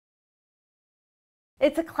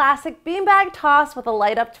It's a classic beanbag toss with a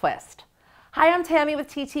light-up twist. Hi, I'm Tammy with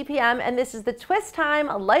TTPM, and this is the Twist Time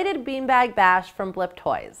Lighted Beanbag Bash from Blip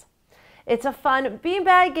Toys. It's a fun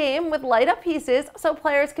beanbag game with light-up pieces so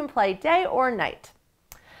players can play day or night.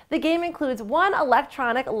 The game includes one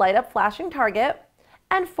electronic light-up flashing target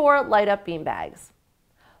and 4 light-up beanbags.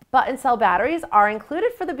 Button cell batteries are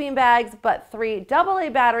included for the beanbags, but 3 AA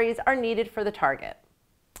batteries are needed for the target.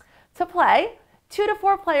 To play, 2 to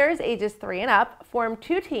 4 players ages 3 and up form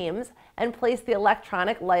 2 teams and place the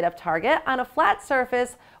electronic light-up target on a flat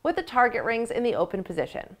surface with the target rings in the open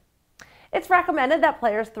position. It's recommended that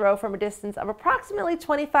players throw from a distance of approximately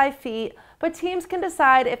 25 feet, but teams can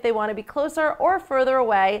decide if they want to be closer or further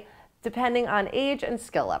away, depending on age and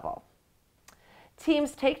skill level.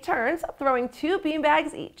 Teams take turns throwing 2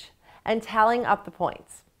 beanbags each and tallying up the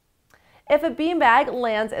points. If a beanbag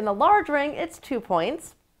lands in the large ring, it's 2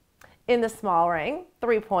 points. In the small ring,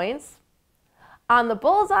 3 points. On the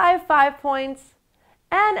bullseye, 5 points.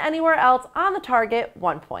 And anywhere else on the target,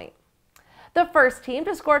 1 point. The first team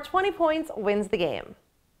to score 20 points wins the game.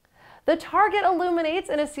 The target illuminates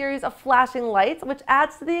in a series of flashing lights, which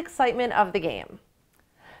adds to the excitement of the game.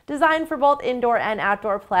 Designed for both indoor and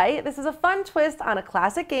outdoor play, this is a fun twist on a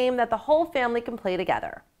classic game that the whole family can play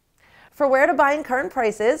together. For where to buy and current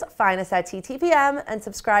prices, find us at TTPM and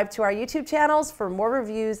subscribe to our YouTube channels for more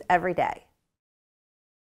reviews every day.